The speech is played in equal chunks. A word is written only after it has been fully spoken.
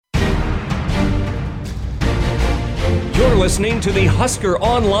You're listening to the Husker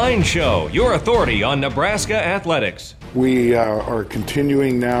Online Show, your authority on Nebraska athletics. We are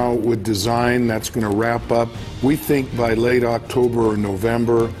continuing now with design. That's going to wrap up, we think, by late October or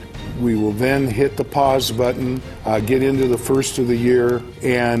November. We will then hit the pause button, get into the first of the year,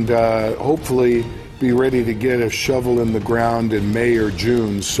 and hopefully be ready to get a shovel in the ground in May or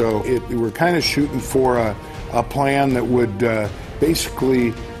June. So we're kind of shooting for a plan that would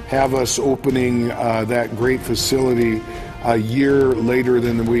basically have us opening that great facility a year later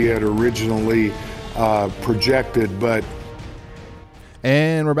than we had originally projected.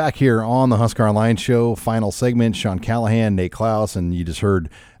 And we're back here on the Husker Online Show, final segment. Sean Callahan, Nate Klaus, and you just heard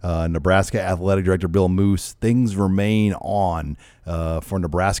Nebraska Athletic Director Bill Moos. Things remain on for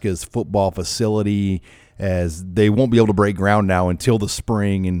Nebraska's football facility, as they won't be able to break ground now until the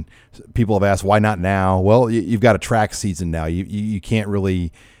spring. And people have asked, why not now? Well, you've got a track season now. You can't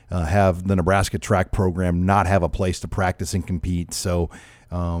really have the Nebraska track program not have a place to practice and compete. So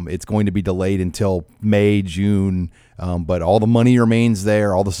it's going to be delayed until May, June, but all the money remains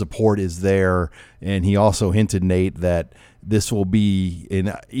there. All the support is there. And he also hinted, Nate, that this will be,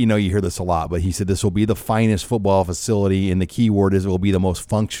 and you hear this a lot, but he said this will be the finest football facility, and the key word is it will be the most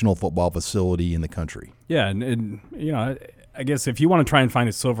functional football facility in the country. Yeah, and I guess if you want to try and find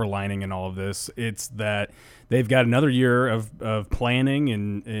a silver lining in all of this, it's that they've got another year of planning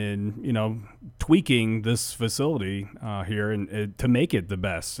and tweaking this facility here and to make it the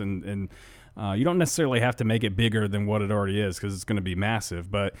best. And you don't necessarily have to make it bigger than what it already is, because it's going to be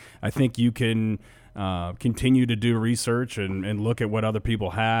massive. But I think you can continue to do research and look at what other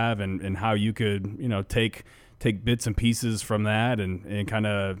people have and how you could take bits and pieces from that and kind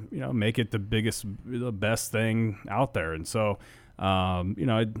of make it the best thing out there. And so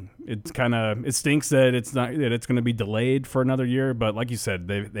it stinks that it's going to be delayed for another year, but like you said,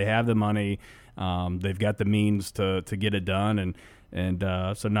 they have the money, they've got the means to get it done, and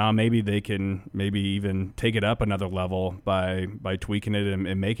so now maybe they can even take it up another level by tweaking it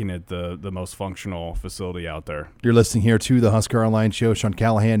and making it the most functional facility out there. You're listening here to the Husker Online Show. Sean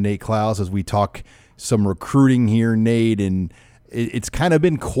Callahan, Nate Klaus, as we talk some recruiting here, Nate, and it's kind of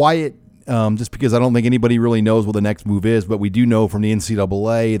been quiet just because I don't think anybody really knows what the next move is, but we do know from the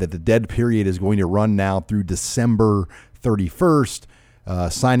NCAA that the dead period is going to run now through December 31st.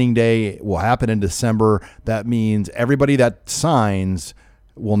 Signing day will happen in December. That means everybody that signs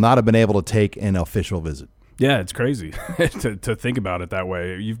will not have been able to take an official visit. Yeah, it's crazy to think about it that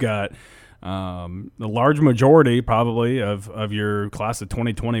way. You've got the large majority probably of your class of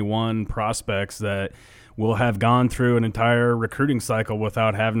 2021 prospects that will have gone through an entire recruiting cycle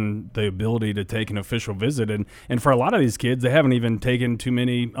without having the ability to take an official visit. And for a lot of these kids, they haven't even taken too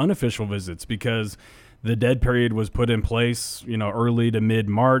many unofficial visits because the dead period was put in place, early to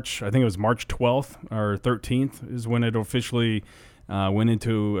mid-March. I think it was March 12th or 13th is when it officially went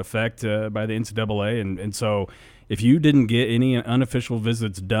into effect by the NCAA. And so if you didn't get any unofficial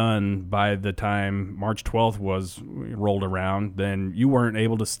visits done by the time March 12th was rolled around, then you weren't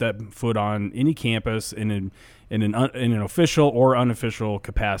able to step foot on any campus in an official or unofficial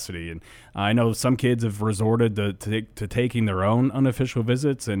capacity. And I know some kids have resorted to taking their own unofficial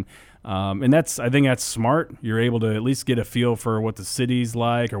visits, and I think that's smart. You're able to at least get a feel for what the city's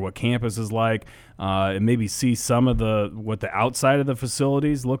like or what campus is like, and maybe see some of what the outside of the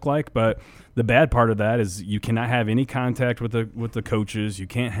facilities look like. But the bad part of that is you cannot have any contact with the coaches. You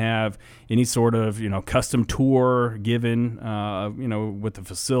can't have any sort of custom tour given with the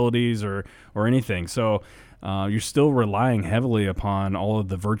facilities or anything. So you're still relying heavily upon all of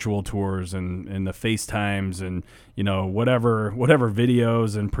the virtual tours and the FaceTimes and whatever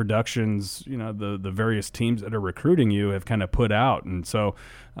videos and productions the various teams that are recruiting you have kind of put out. And so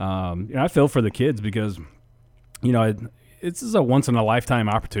I feel for the kids because this is a once in a lifetime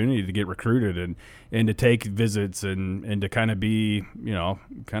opportunity to get recruited and to take visits and to kind of be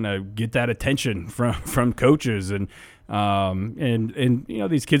kind of get that attention from coaches and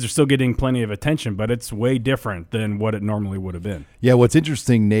these kids are still getting plenty of attention, but it's way different than what it normally would have been. Yeah, what's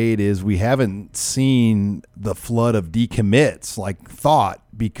interesting, Nate, is we haven't seen the flood of decommits like thought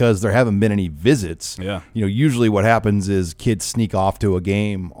because there haven't been any visits. Yeah. Usually what happens is kids sneak off to a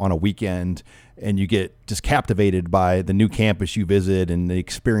game on a weekend and you get just captivated by the new campus you visit and the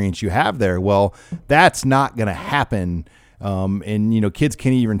experience you have there. Well, that's not going to happen. Kids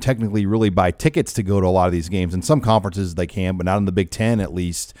can't even technically really buy tickets to go to a lot of these games. In some conferences they can, but not in the Big Ten at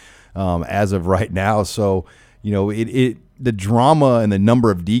least as of right now. So, the drama and the number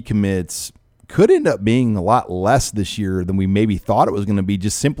of decommits could end up being a lot less this year than we maybe thought it was going to be,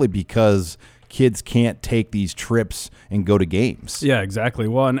 just simply because kids can't take these trips and go to games. Yeah, exactly.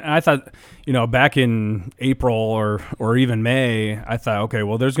 Well, and I thought, back in April or even May, I thought, okay,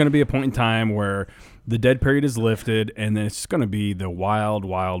 well, there's going to be a point in time where the dead period is lifted, and then it's going to be the wild,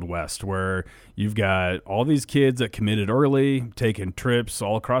 wild west where you've got all these kids that committed early, taking trips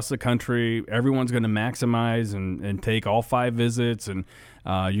all across the country. Everyone's going to maximize and take all 5 visits, and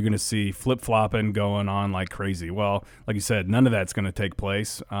you're going to see flip-flopping going on like crazy. Well, like you said, none of that's going to take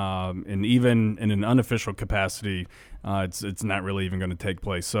place, and even in an unofficial capacity, it's not really even going to take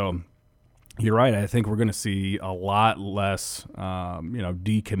place. So you're right. I think we're going to see a lot less,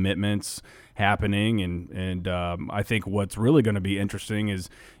 decommitments happening, and I think what's really going to be interesting is,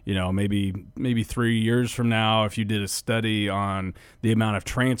 maybe 3 years from now, if you did a study on the amount of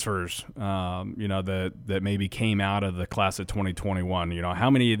transfers, that maybe came out of the class of 2021. How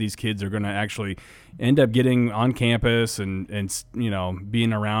many of these kids are going to actually end up getting on campus and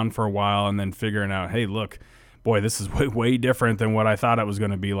being around for a while and then figuring out, hey, look, boy, this is way different than what I thought it was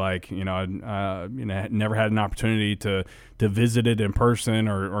going to be like. I never had an opportunity to visit it in person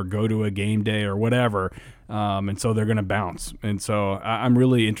or go to a game day or whatever. And so they're going to bounce. And so I'm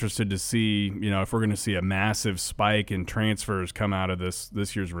really interested to see, if we're going to see a massive spike in transfers come out of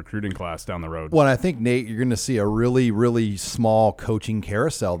this year's recruiting class down the road. Well, I think, Nate, you're going to see a really, really small coaching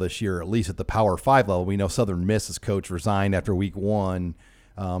carousel this year, at least at the Power 5 level. We know Southern Miss's coach resigned after week 1.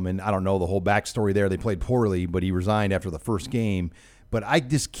 And I don't know the whole backstory there. They played poorly, but he resigned after the first game. But I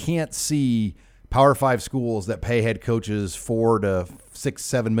just can't see Power 5 schools that pay head coaches $4 to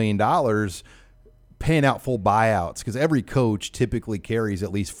 $6-7 million paying out full buyouts, because every coach typically carries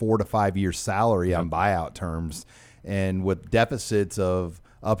at least 4 to 5 years salary on buyout terms. And with deficits of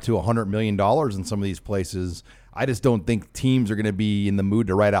up to $100 million in some of these places, I just don't think teams are going to be in the mood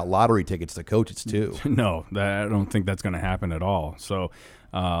to write out lottery tickets to coaches too. No, I don't think that's going to happen at all. So,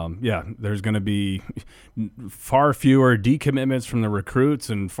 there's going to be far fewer decommitments from the recruits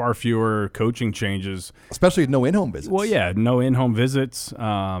and far fewer coaching changes. Especially with no in-home visits. Well, yeah, no in-home visits.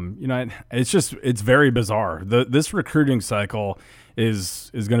 It's very bizarre. This recruiting cycle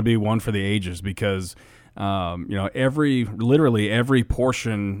is going to be one for the ages because literally every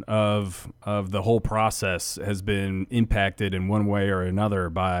portion of the whole process has been impacted in one way or another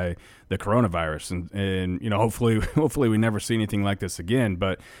by the coronavirus, and hopefully we never see anything like this again.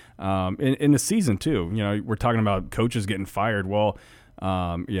 But in the season too, we're talking about coaches getting fired. Well,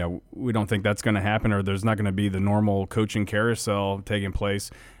 we don't think that's going to happen, or there's not going to be the normal coaching carousel taking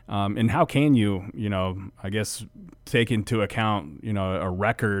place. And how can you, I guess, take into account, a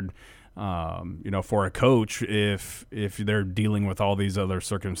record, for a coach if they're dealing with all these other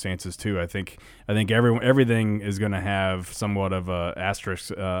circumstances too. I think everything is going to have somewhat of a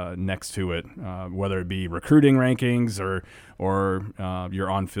asterisk next to it, whether it be recruiting rankings or your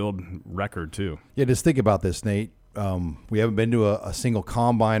on-field record too. Yeah, just think about this, Nate. We haven't been to a single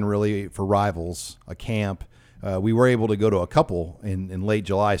combine really for Rivals, a camp. We were able to go to a couple in late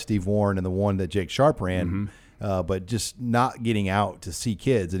July, Steve Warren and the one that Jake Sharp ran. Mm-hmm. But just not getting out to see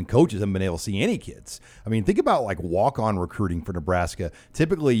kids, and coaches haven't been able to see any kids. I mean, think about like walk-on recruiting for Nebraska.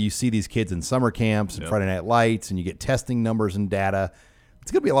 Typically, you see these kids in summer camps and Friday Night Lights, and you get testing numbers and data.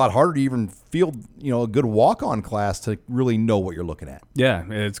 It's going to be a lot harder to even field, a good walk-on class to really know what you're looking at. Yeah,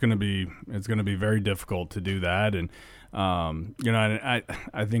 it's going to be very difficult to do that, and I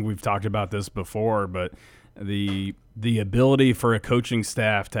think we've talked about this before, but the ability for a coaching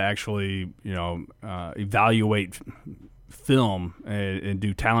staff to actually, evaluate film and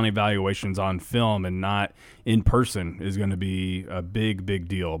do talent evaluations on film and not in person is going to be a big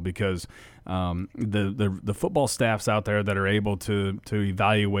deal, because the football staffs out there that are able to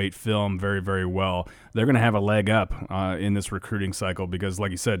evaluate film very, very well, they're going to have a leg up in this recruiting cycle, because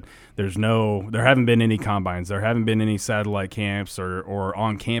like you said, there haven't been any combines, there haven't been any satellite camps or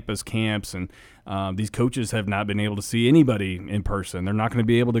on campus camps, and these coaches have not been able to see anybody in person. They're not going to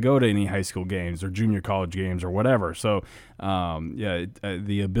be able to go to any high school games or junior college games or whatever. So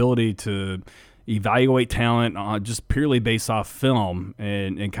the ability to evaluate talent just purely based off film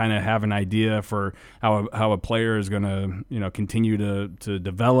and kind of have an idea for how a player is going to continue to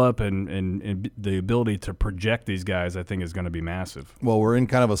develop and the ability to project these guys, I think, is going to be massive. Well, we're in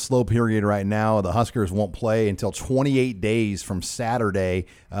kind of a slow period right now. The Huskers won't play until 28 days from Saturday.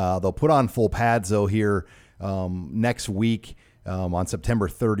 They'll put on full pads though here next week on September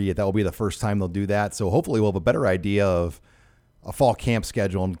 30th. That will be the first time they'll do that. So hopefully we'll have a better idea of a fall camp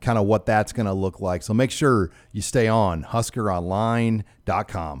schedule and kind of what that's going to look like. So make sure you stay on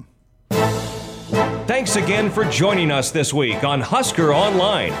HuskerOnline.com. Thanks again for joining us this week on Husker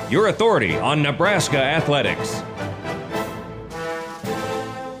Online, your authority on Nebraska athletics.